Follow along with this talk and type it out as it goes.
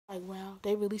Like, well,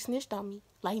 they really snitched on me.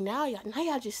 Like, now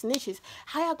y'all just snitches.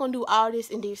 How y'all gonna do all this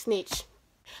and then snitch?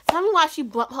 Tell me why she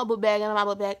bumped her book bag and my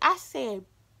book bag. I said,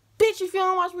 bitch, if you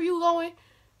don't watch where you going,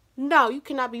 no, you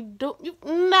cannot be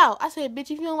no. I said,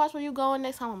 bitch, if you don't watch where you going,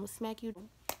 next time I'm gonna smack you.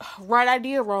 Right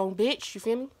idea, wrong, bitch. You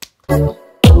feel me? When a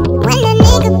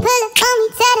nigga pull up on me,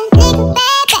 tell a nigga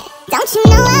bad. Don't you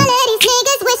know all of these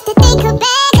niggas wish that they could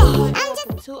bad. I'm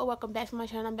just welcome back to my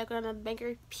channel. I'm back with another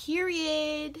banger,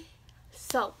 period.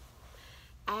 So,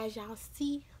 as y'all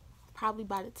see, probably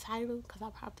by the title, because I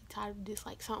probably titled this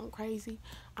like something crazy,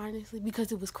 honestly,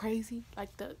 because it was crazy. Like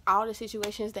all the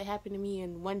situations that happened to me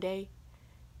in one day,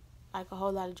 like a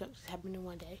whole lot of jokes happened in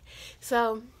one day.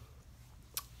 So,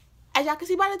 as y'all can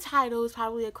see by the title, it's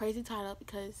probably a crazy title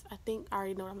because I think I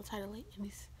already know what I'm gonna title it. And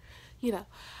it's, you know,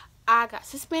 I got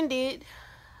suspended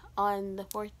on the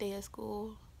 4th day of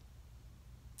school,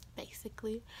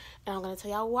 basically, and I'm gonna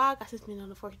tell y'all why I got suspended on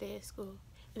the 4th day of school.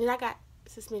 And then I got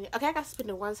suspended. Okay, I got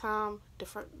suspended one time.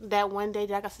 That one day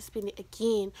that I got suspended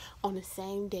again on the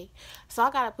same day. So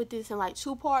I gotta put this in like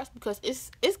 2 parts because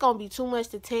it's gonna be too much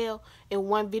to tell in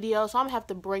one video. So I'm gonna have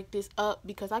to break this up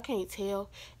because I can't tell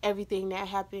everything that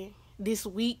happened this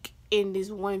week in this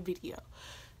one video.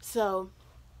 So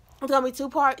it's gonna be 2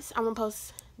 parts. I'm gonna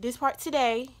post this part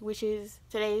today, which is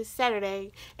today's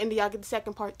Saturday, and then y'all get the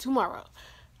second part tomorrow.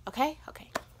 Okay? Okay.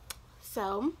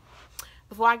 So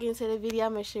before I get into the video,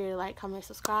 make sure to like, comment,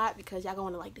 subscribe because y'all gonna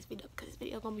wanna like this video because this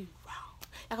video gonna be raw.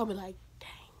 Y'all gonna be like,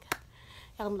 dang.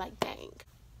 Y'all gonna be like, dang.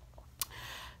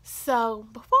 So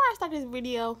before I start this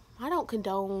video, I don't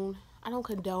condone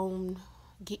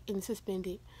getting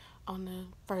suspended on the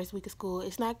first week of school.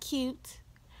 It's not cute,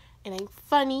 it ain't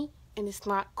funny, and it's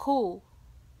not cool.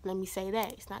 Let me say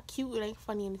that. It's not cute, it ain't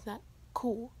funny, and it's not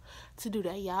cool to do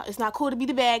that, y'all. It's not cool to be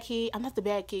the bad kid. I'm not the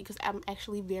bad kid because I'm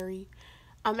actually very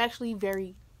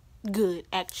good,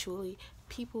 actually.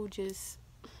 People just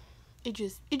it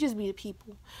just be the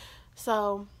people.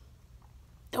 So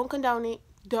don't condone it,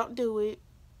 don't do it,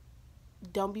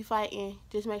 don't be fighting.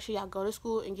 Just make sure y'all go to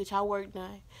school and get y'all work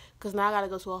done because now I gotta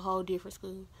go to a whole different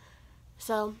school.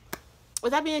 So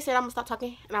with that being said, I'm gonna stop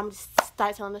talking and I'm gonna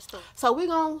start telling the story. So we're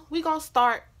gonna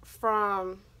start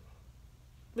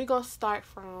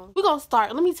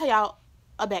let me tell y'all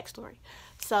a backstory.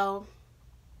 So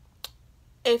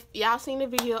if y'all seen the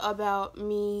video about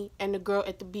me and the girl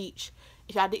at the beach,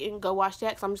 if y'all didn't, go watch that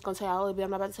because I'm just gonna tell y'all a little bit.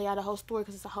 I'm not about to tell y'all the whole story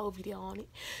because it's a whole video on it.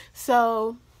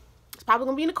 So it's probably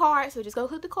gonna be in the cards, so just go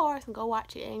click the cards and go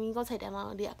watch it. And you gonna take that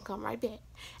long, then y'all can come right back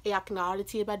and y'all can know all the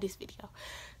tea about this video.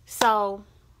 So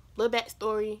little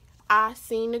backstory. I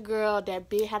seen the girl that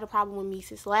been had a problem with me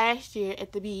since last year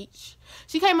at the beach.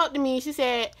 She came up to me, she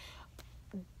said,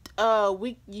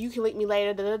 you can link me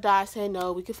later, da da da. I said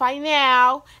no, we can fight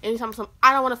now. And something,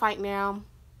 I don't want to fight now.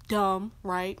 Dumb,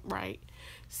 right?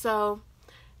 So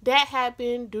that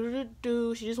happened.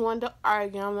 She just wanted to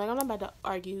argue. I'm like, I'm not about to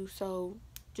argue, so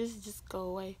just go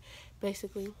away.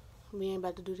 Basically, we ain't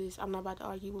about to do this. I'm not about to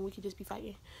argue when we could just be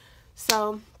fighting.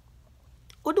 So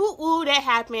that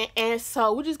happened, and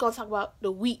so we're just gonna talk about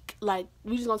the week. Like,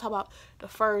 we're just gonna talk about the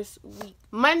first week.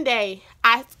 Monday,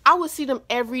 I would see them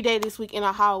every day this week in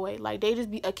our hallway. Like, they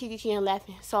just be a Kiya and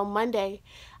laughing. So Monday,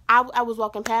 I was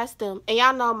walking past them, and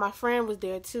y'all know my friend was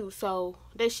there too. So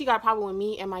she got a problem with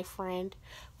me and my friend,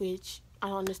 which I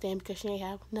don't understand because she ain't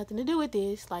have nothing to do with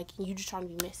this. Like, you just trying to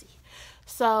be messy.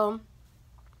 So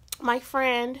my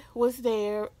friend was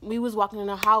there. We was walking in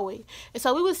the hallway, and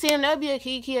so we would see there be a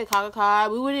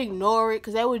Kiya, we would ignore it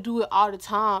because they would do it all the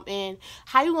time. And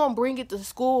how you gonna bring it to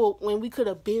school when we could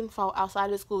have been fought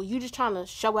outside of school? You just trying to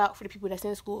show out for the people that's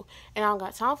in school, and I don't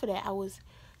got time for that. I was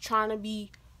trying to be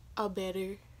a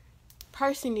better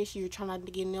person this year, trying not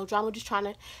to get in no drama, just trying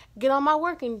to get on my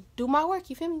work and do my work,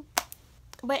 you feel me?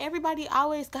 But everybody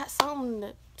always got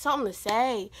something to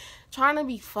say, trying to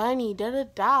be funny, da da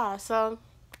da. So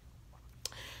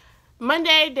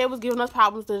Monday, they was giving us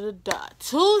problems, da da da.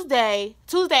 Tuesday,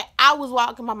 I was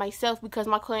walking by myself because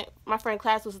my friend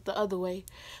class was the other way.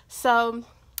 So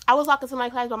I was walking to my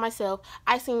class by myself.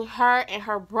 I seen her and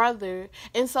her brother,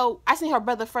 and so I seen her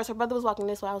brother first. Her brother was walking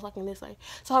this way, I was walking this way.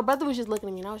 So her brother was just looking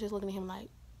at me, and I was just looking at him like.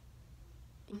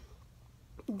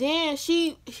 Then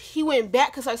he went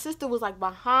back because her sister was like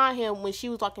behind him when she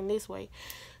was walking this way.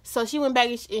 So she went back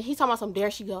and he's talking about some,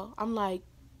 there she go. I'm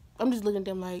just looking at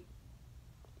them like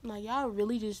y'all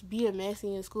really just being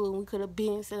messy in school, and we could have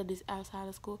been instead of this outside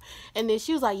of school. And then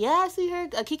she was like, yeah, I see her,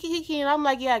 Kiki, and I'm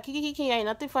like, yeah, Kiki ain't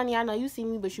nothing funny. I know you see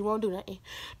me, but you won't do nothing.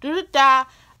 I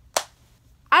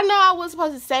know I wasn't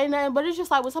supposed to say nothing, but it's just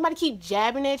like when somebody keep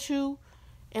jabbing at you,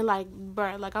 and like,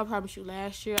 bruh, like I promise you,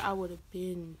 last year I would have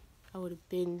been I would have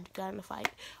been got in a fight.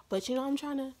 But you know, I'm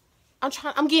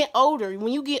getting older.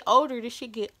 When you get older, this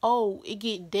shit get old. It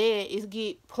get dead. It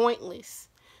get pointless.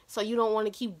 So you don't want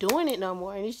to keep doing it no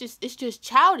more. And it's just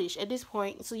childish at this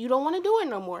point. So you don't want to do it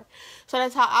no more. So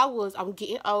that's how I was. I'm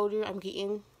getting older. I'm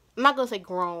not going to say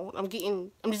grown. I'm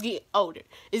just getting older.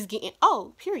 It's getting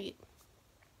old, period.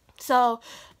 So,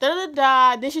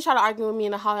 Then she tried to argue with me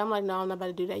in the hall. I'm like, no, I'm not about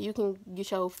to do that. You can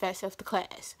get your fat self to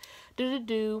class.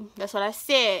 That's what I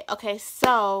said. Okay,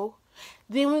 so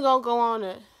then we're gonna go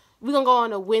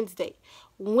on a Wednesday.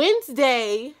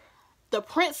 Wednesday, the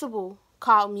principal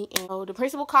called me in. So the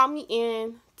principal called me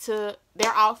in to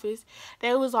their office.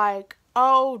 They was like,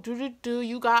 oh,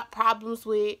 you got problems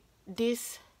with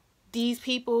these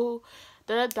people.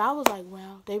 I was like,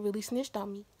 wow, they really snitched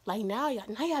on me. Like, now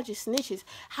y'all just snitches.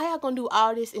 How y'all gonna do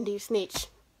all this and then snitch?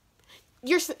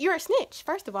 You're a snitch,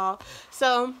 first of all.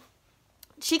 So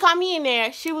she called me in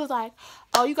there. She was like,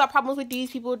 oh, you got problems with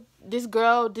these people, this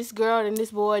girl, and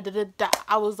this boy,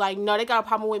 I was like, no, they got a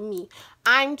problem with me.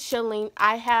 I'm chilling.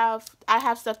 I have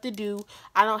stuff to do.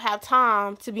 I don't have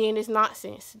time to be in this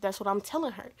nonsense. That's what I'm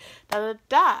telling her.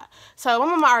 So my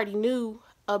mama already knew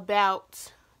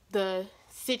about the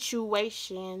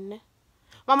situation.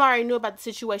 Mama already knew about the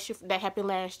situation that happened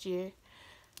last year.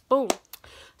 Boom.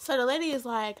 So the lady is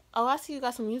like, oh, I see you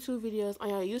got some YouTube videos on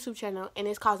your YouTube channel and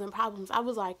it's causing problems. I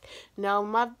was like, no,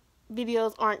 my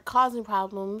videos aren't causing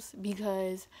problems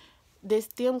because this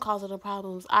them causing the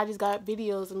problems. I just got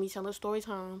videos of me telling story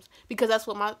times because that's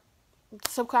what my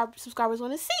subscribers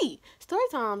want to see. Story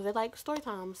times. They like story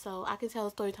times. So I can tell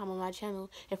a story time on my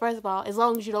channel. And first of all, as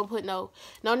long as you don't put no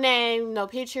name, no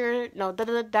picture, no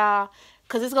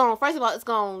because it's going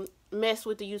to mess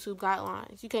with the YouTube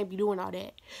guidelines. You can't be doing all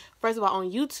that. First of all, on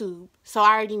YouTube. So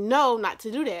I already know not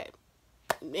to do that.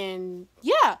 And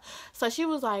yeah. So she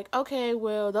was like, okay,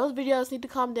 well, those videos need to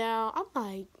calm down. I'm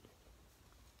like,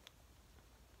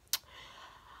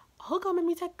 who gonna make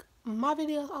me take my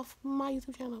videos off my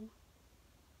YouTube channel?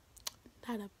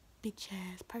 Not a bitch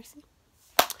ass person.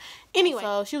 Anyway,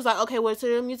 so she was like, okay, well, so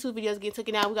them YouTube videos get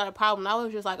taken down. We got a problem. I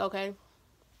was just like, okay.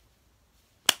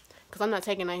 Because I'm not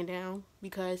taking nothing down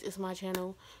because it's my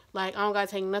channel. Like, I don't got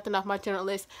to take nothing off my channel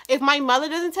unless if my mother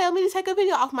doesn't tell me to take a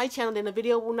video off my channel, then the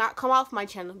video will not come off my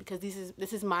channel because this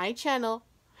is my channel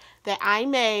that I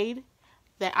made,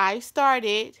 that I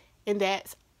started, and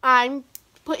that I'm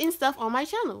putting stuff on my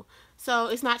channel. So,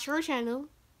 it's not your channel.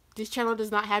 This channel does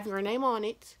not have your name on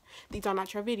it. These are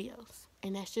not your videos.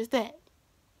 And that's just that.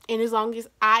 And as long as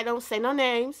I don't say no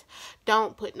names,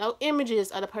 don't put no images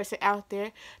of the person out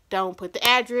there, don't put the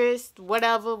address,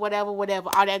 whatever,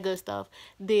 all that good stuff,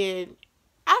 then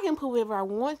I can put whatever I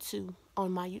want to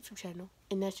on my YouTube channel.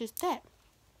 And that's just that.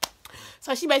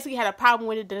 So she basically had a problem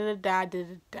with it,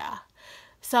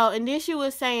 So, and then she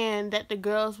was saying that the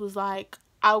girls was like,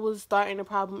 I was starting a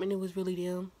problem and it was really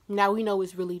them. Now we know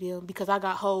it's really them because I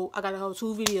got a whole 2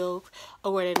 videos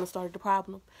of where they done started the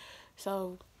problem.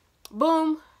 So,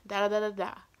 boom.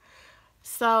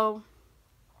 So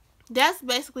that's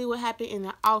basically what happened in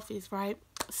the office, right?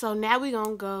 So now we're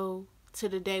gonna go to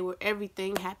the day where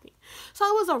everything happened. So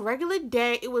it was a regular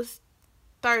day. It was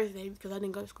Thursday because I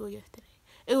didn't go to school yesterday.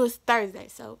 It was Thursday.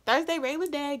 So Thursday, regular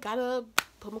day, got up,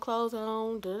 put my clothes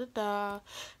on, got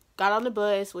on the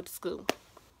bus, went to school.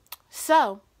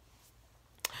 So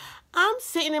I'm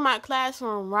sitting in my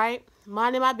classroom, right?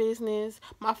 Minding my business.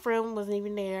 My friend wasn't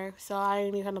even there, so I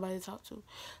didn't even have nobody to talk to.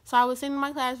 So I was sitting in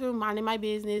my classroom, minding my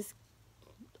business,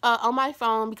 on my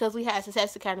phone because we had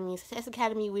Success Academy. Success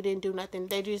Academy, we didn't do nothing.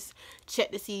 They just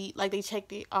checked to see, like they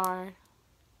checked our,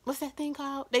 what's that thing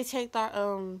called? They checked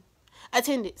our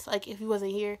attendance. Like if you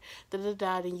wasn't here,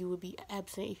 then you would be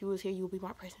absent. If you was here, you would be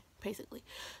more present, basically.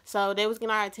 So they was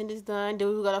getting our attendance done. Then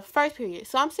we would go to first period.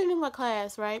 So I'm sitting in my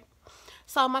class, right?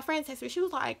 So my friend texted me. She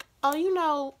was like, oh, you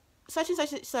know, such and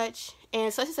such and such,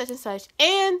 and such and such and such,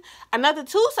 and another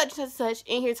 2 such and such and such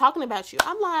in here talking about you.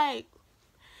 I'm like,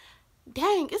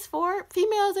 dang, it's 4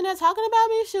 females in there talking about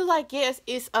me? She was like, yes,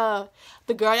 it's the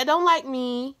girl that don't like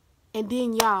me, and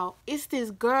then y'all, it's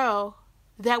this girl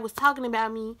that was talking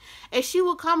about me, and she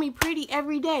would call me pretty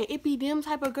every day. It be them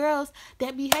type of girls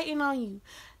that be hating on you.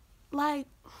 Like,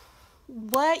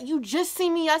 what? You just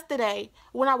seen me yesterday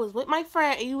when I was with my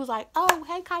friend, and you was like, oh,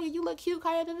 hey, Kiya, you look cute,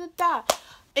 Kiya,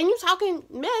 and you talking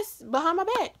mess behind my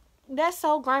back. That's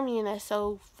so grimy and that's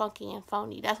so funky and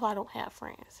phony. That's why I don't have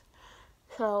friends.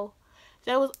 So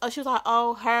she was like,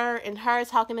 oh, her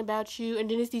talking about you,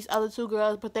 and then it's these other 2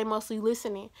 girls, but they mostly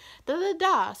listening. So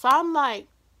I'm like,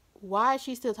 why is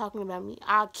she still talking about me?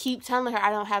 I keep telling her I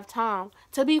don't have time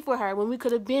to be for her when we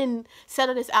could have been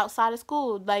settled this outside of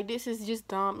school. Like, this is just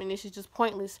dumb and this is just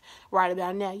pointless right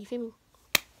about now. You feel me?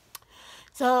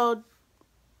 So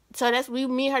that's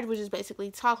me and her was just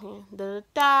basically talking.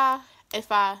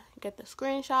 If I get the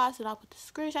screenshots, then I'll put the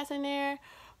screenshots in there,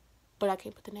 but I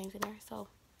can't put the names in there.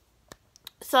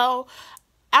 So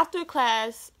after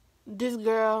class, this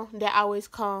girl that always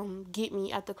come get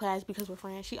me after class because we're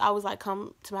friends, she always like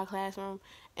come to my classroom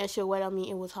and she'll wait on me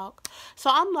and we'll talk.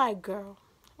 So I'm like, girl,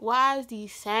 why is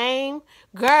these same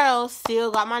girls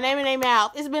still got my name in their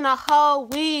mouth? It's been a whole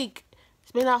week.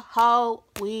 It's been a whole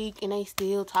week and they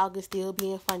still talking, still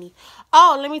being funny.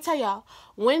 Oh, let me tell y'all.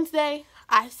 Wednesday,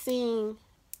 I seen,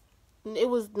 it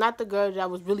was not the girl that I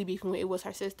was really beefing with. It was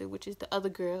her sister, which is the other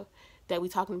girl that we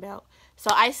talking about. So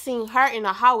I seen her in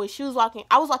the hallway. She was walking.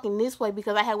 I was walking this way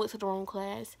because I had went to the wrong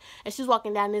class, and she was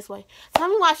walking down this way. Tell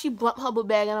me why she bumped her book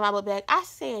bag and my book bag. I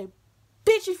said,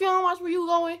 bitch, if you don't watch where you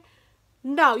going,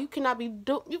 no, you cannot be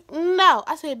no.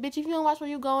 I said, bitch, if you don't watch where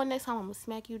you going, next time I'm gonna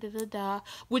smack you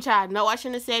Which I know I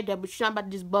shouldn't have said that, but you're not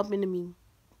about to just bump into me.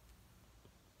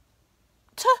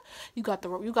 You got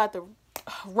the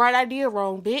right idea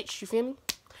wrong, bitch. You feel me?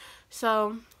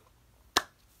 So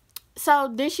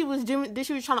then she was trying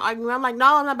to argue. I'm like,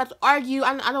 no, I'm not about to argue.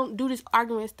 I don't do this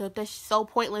argument stuff. That's so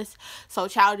pointless, so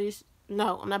childish.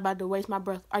 No, I'm not about to waste my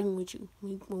breath arguing with you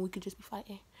when we could just be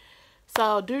fighting.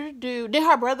 So then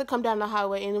her brother come down the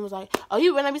highway and it was like, oh,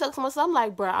 you better be talking to someone. So I'm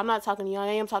like, bro, I'm not talking to you. I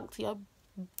am talking to your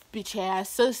bitch ass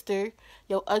sister,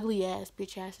 your ugly ass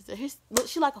bitch ass sister.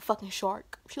 She like a fucking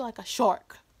shark. She like a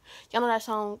shark. Y'all know that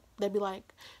song? They be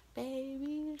like,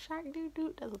 baby shark doo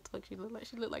doo. That's what the fuck she look like.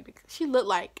 She looked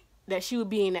like that she would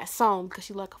be in that song because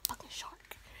she look like a fucking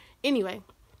shark. Anyway,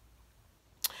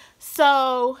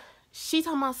 so she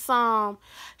talking about some.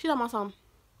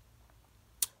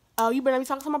 Oh, you better be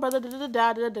talking to my brother.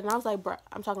 And I was like, bro,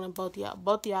 I'm talking to both of y'all.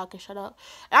 Both of y'all can shut up.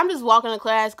 And I'm just walking to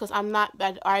class because I'm not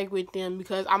about to argue with them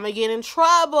because I'm gonna get in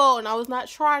trouble, and I was not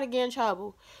trying to get in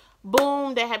trouble.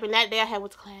 Boom, that happened that day. I had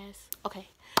went to class. Okay,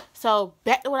 so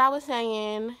back to what I was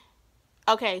saying.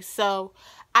 Okay, so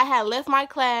I had left my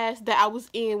class that I was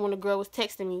in when the girl was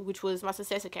texting me, which was my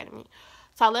Success Academy.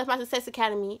 So I left my Success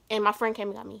Academy, and my friend came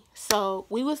and got me. So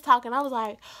we was talking. I was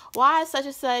like, why is such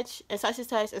and such and such and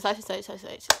such and such and such and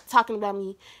such talking about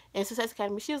me in Success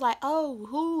Academy? She was like, oh,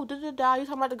 who? You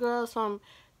talking about the girls from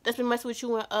that's been messing with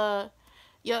you and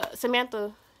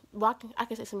Samantha. Well, I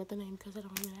can say Samantha name because I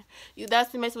don't remember that. That's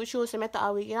been messing with you and Samantha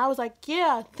all week. And I was like,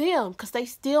 yeah, them. Because they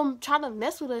still trying to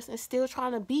mess with us and still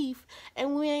trying to beef.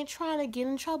 And we ain't trying to get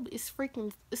in trouble. It's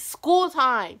school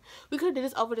time. We could have did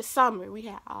this over the summer. We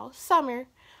had all summer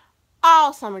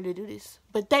to do this.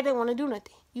 But they didn't want to do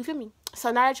nothing. You feel me? So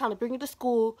now they're trying to bring it to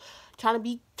school. Trying to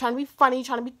be funny.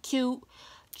 Trying to be cute.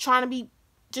 Trying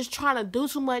to do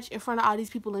too much in front of all these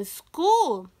people in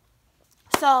school.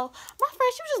 So, my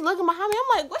friend, she was just looking behind me.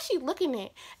 I'm like, what's she looking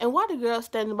at? And why the girl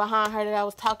standing behind her that I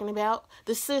was talking about?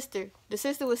 The sister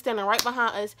was standing right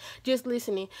behind us, just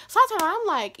listening. So I turned around, I'm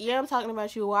like, yeah, I'm talking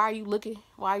about you. Why are you looking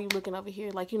over here?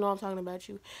 Like, you know I'm talking about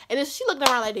you. And then she looked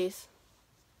around like this.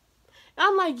 And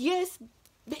I'm like, yes,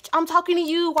 bitch, I'm talking to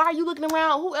you. Why are you looking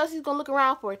around? Who else is going to look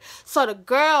around for? So the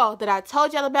girl that I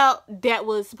told y'all about that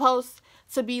was supposed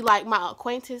to be like my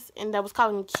acquaintance and that was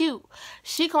calling me cute,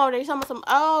 she called her, talking about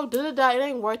oh, it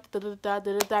ain't worth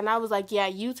it, and I was like, yeah,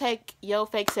 you take your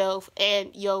fake self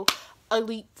and your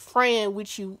ugly friend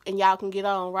with you and y'all can get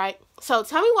on, right? So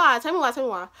tell me why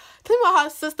her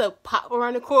sister popped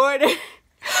around the corner.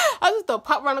 Her sister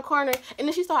popped around the corner and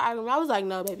then she started arguing. I was like,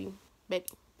 no, baby.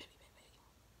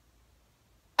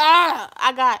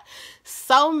 I got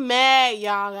so mad,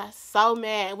 y'all. I got so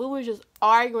mad. We were just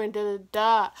arguing,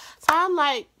 So I'm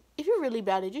like, if you're really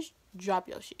about it, just drop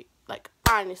your shit. Like,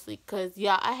 honestly, because,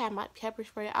 yeah, I had my pepper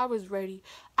spray. I was ready.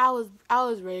 I was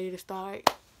ready to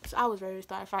start. So I was ready to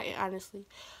start fighting, honestly.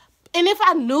 And if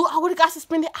I knew I would have got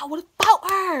suspended, I would have fought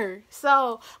her.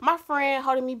 So my friend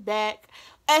holding me back.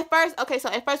 At first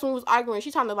when we was arguing, she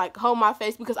trying to like hold my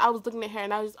face because I was looking at her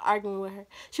and I was arguing with her.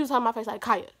 She was holding my face like,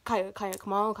 Kiya,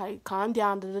 come on, Kiya, calm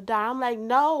down, I'm like,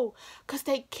 no, because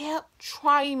they kept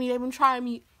trying me. They've been trying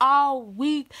me all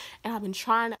week and I've been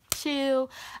trying to chill.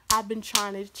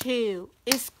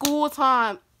 It's school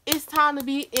time. It's time to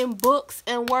be in books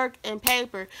and work and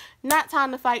paper. Not time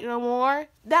to fight no more.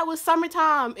 That was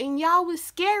summertime. And y'all was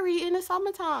scary in the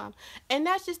summertime. And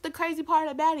that's just the crazy part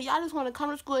about it. Y'all just want to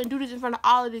come to school and do this in front of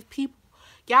all of these people.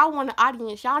 Y'all want an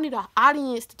audience. Y'all need an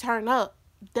audience to turn up.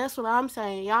 That's what I'm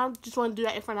saying. Y'all just want to do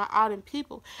that in front of all them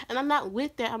people. And I'm not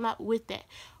with that.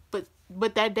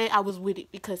 But that day I was with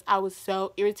it because I was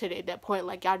so irritated at that point.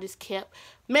 Like, y'all just kept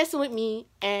messing with me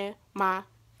and my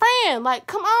friend. Like,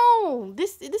 come on.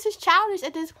 This is childish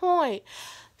at this point.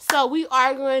 So we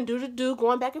arguing,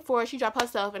 going back and forth. She dropped her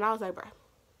stuff, and I was like, bruh,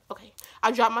 okay.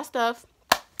 I dropped my stuff.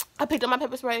 I picked up my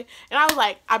pepper spray, and I was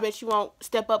like, I bet you won't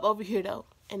step up over here, though.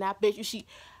 And I bet you she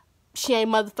ain't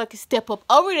motherfucking step up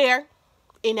over there.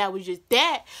 And that was just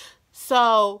that.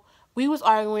 So we was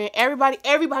arguing. Everybody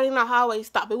in the hallway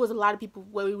stopped. It was a lot of people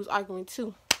where we was arguing,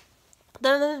 too.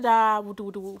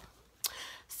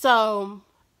 So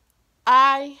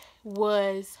I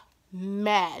was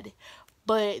mad.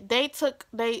 But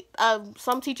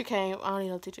some teacher came, I don't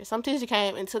even know teacher, some teacher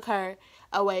came and took her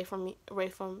away from,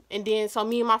 and then, so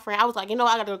me and my friend, I was like, you know,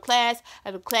 I gotta go to class,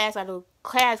 I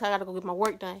gotta go get my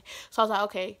work done. So I was like,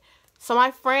 okay. So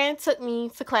my friend took me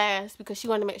to class because she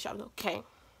wanted to make sure I was okay.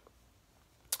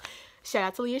 Shout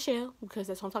out to Leah Shell, because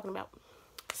that's what I'm talking about.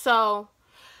 So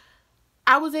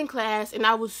I was in class, and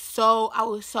I was so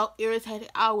irritated.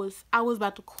 I was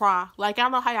about to cry. Like, I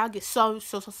don't know how y'all get so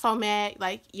mad.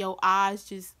 Like, your eyes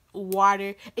just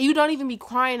water, and you don't even be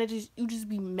crying. You just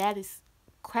be mad as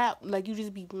crap. Like, you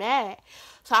just be mad.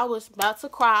 So I was about to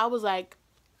cry. I was like,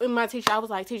 in my teacher, I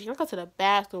was like, teacher, let's go to the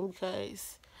bathroom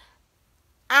because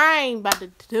I ain't about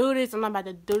to do this. I'm not about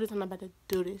to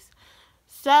do this.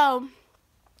 So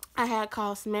I had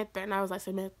called Samantha, and I was like,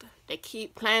 Samantha, they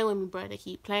keep playing with me, bro. They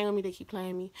keep playing with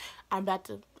me. I'm about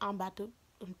to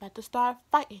start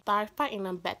fighting.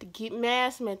 I'm about to get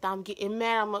mad, Samantha. I'm getting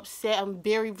mad. I'm upset. I'm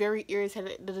very, very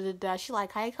irritated. She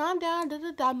like, hey, calm down.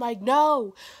 I'm like,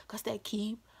 no, because they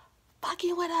keep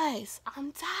fucking with us.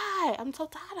 I'm tired. I'm so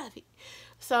tired of it.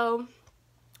 So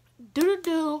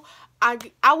I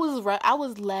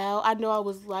was loud. I know I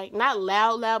was like not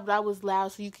loud, but I was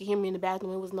loud so you could hear me in the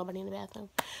bathroom. There was nobody in the bathroom.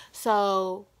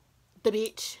 So the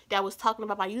bitch that was talking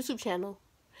about my YouTube channel,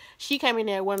 she came in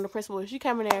there. One of the principals, she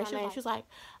came in there. She was like,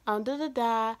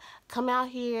 come out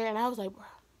here. And I was like, bro,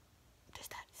 is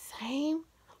that the same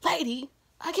lady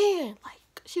again?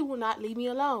 Like, she will not leave me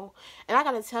alone. And I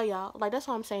gotta tell y'all, like, that's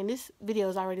what I'm saying. This video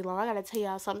is already long. I gotta tell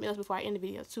y'all something else before I end the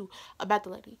video too about the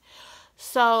lady.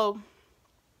 So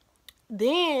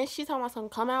then she told me something,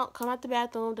 come out the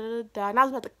bathroom, and I was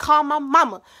about to call my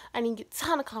mama. I didn't get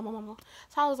time to call my mama.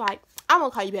 So I was like, I'm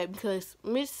gonna call you back because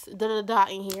Miss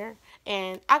in here,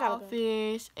 and I got a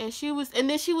fish, and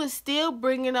then she was still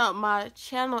bringing up my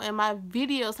channel and my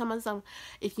videos, something.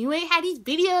 If you ain't had these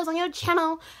videos on your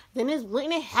channel, then this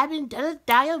wouldn't happen. Your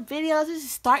videos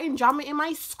is starting drama in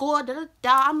my school.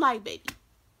 I'm like, baby,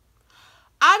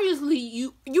 obviously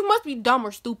you must be dumb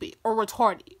or stupid or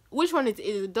retarded. Which one is it?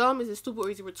 Is it dumb, is it stupid, or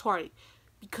is it retarded?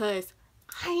 Because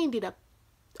I ain't did a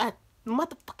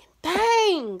motherfucking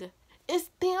thing. It's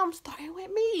them starting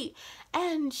with me.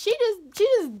 And she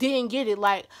just didn't get it.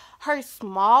 Like, her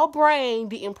small brain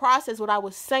didn't process what I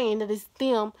was saying, that it's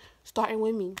them starting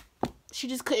with me. She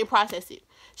just couldn't process it.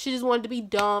 She just wanted to be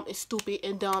dumb and stupid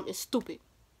and dumb and stupid.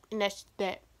 And that's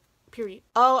that. Period.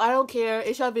 Oh, I don't care.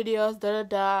 It's your videos.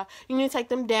 You need to take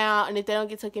them down. And if they don't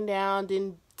get taken down,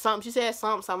 then something. She said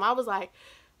something. I was like,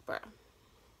 bruh.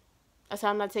 I said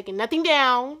I'm not taking nothing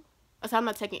down. I said I'm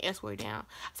not taking S-word down.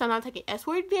 I said I'm not taking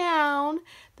S-word down.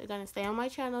 They're gonna stay on my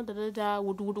channel.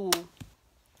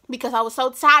 Because I was so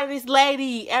tired of this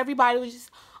lady. Everybody was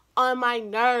just on my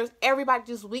nerves. Everybody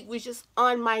this week was just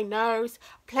on my nerves,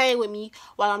 playing with me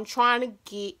while I'm trying to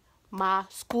get my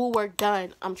schoolwork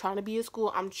done. I'm trying to be in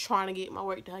school. I'm trying to get my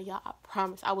work done, y'all. I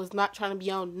promise. I was not trying to be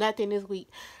on nothing this week.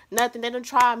 Nothing. They done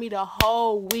tried me the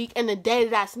whole week. And the day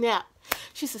that I snapped,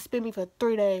 she suspended me for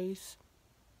 3 days.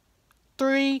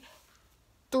 Three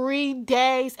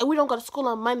days. And we don't go to school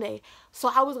on Monday. So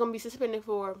I was going to be suspended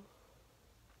for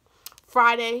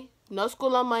Friday. No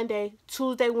school on Monday.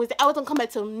 Tuesday, Wednesday. I was going to come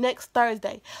back till next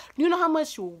Thursday. You know how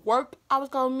much work I was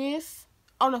going to miss?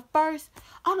 On the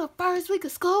first week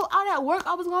of school, all that work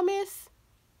I was gonna miss.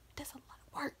 That's a lot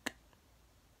of work.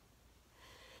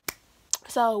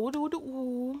 So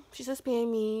she suspended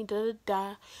me.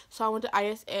 So I went to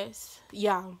ISS.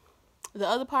 Yeah. The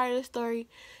other part of the story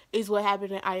is what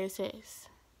happened in ISS.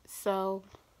 So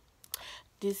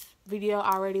this video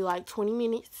already like 20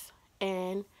 minutes,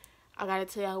 and I gotta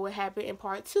tell y'all what happened in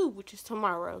part 2, which is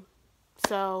tomorrow.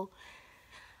 So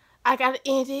I gotta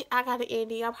end it. I'm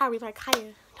probably like,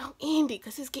 Kiya, don't end it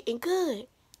because it's getting good.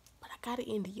 But I gotta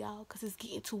end it, y'all, because it's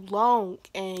getting too long.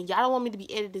 And y'all don't want me to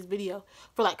be editing this video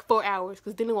for like 4 hours,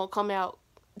 because then it won't come out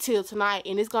till tonight.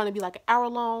 And it's going to be like an hour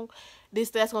long. That's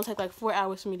going to take like 4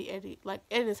 hours for me to edit. Like,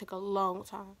 editing take a long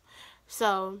time.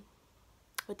 So,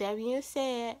 with that being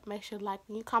said, make sure to like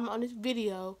and comment on this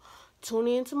video. tune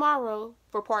in tomorrow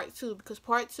for part 2, because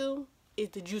part 2 is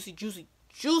the juicy.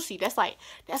 That's like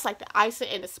the icing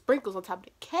and the sprinkles on top of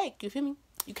the cake. You feel me?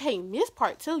 You can't miss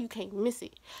part 2. You can't miss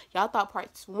it. Y'all thought part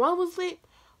 1 was lit.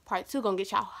 Part 2 gonna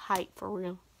get y'all hype for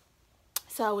real.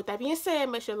 So with that being said,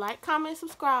 make sure to like, comment,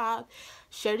 subscribe,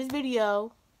 share this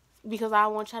video, because I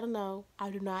want y'all to know I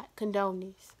do not condone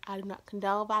this. I do not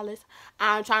condone violence.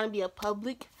 I'm trying to be a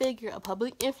public figure, a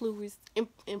public influencer,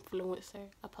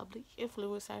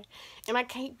 and I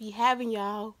can't be having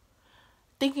y'all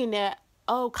thinking that,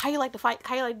 oh, Kiya like to fight,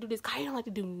 Kiya like to do this. Kiya don't like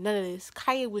to do none of this.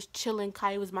 Kiya was chilling.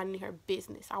 Kiya was minding her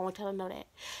business. I want y'all to know that.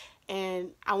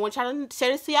 And I want y'all to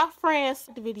share this to y'all friends.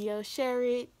 The video, share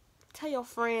it. Tell your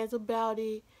friends about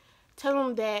it. Tell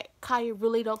them that Kiya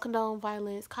really don't condone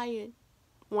violence. Kiya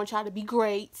wants y'all to be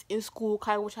great in school.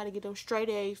 Kiya wants y'all to get them straight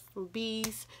A's from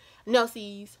B's, no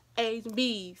C's, A's and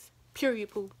B's. Period,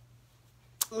 poo.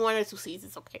 1 or 2 C's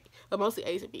is okay, but mostly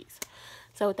A's and B's.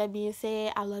 So with that being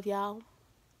said, I love y'all.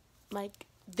 Like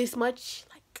this much,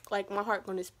 like my heart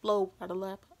gonna explode without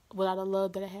the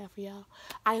love that I have for y'all.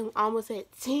 I am almost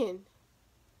at 10.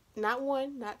 Not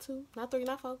 1, not 2, not 3,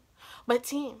 not 4, but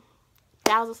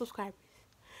 10,000 subscribers.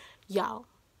 Y'all,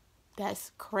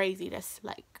 that's crazy. That's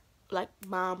like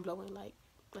mind blowing. Like,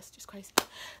 that's just crazy.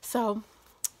 So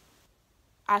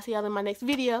I'll see y'all in my next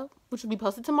video, which will be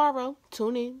posted tomorrow.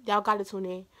 Tune in. Y'all gotta tune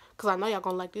in, because I know y'all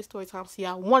gonna like this story time, so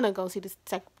y'all wanna go see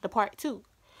the part 2.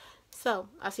 So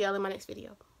I'll see y'all in my next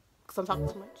video, because I'm talking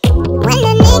too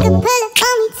much.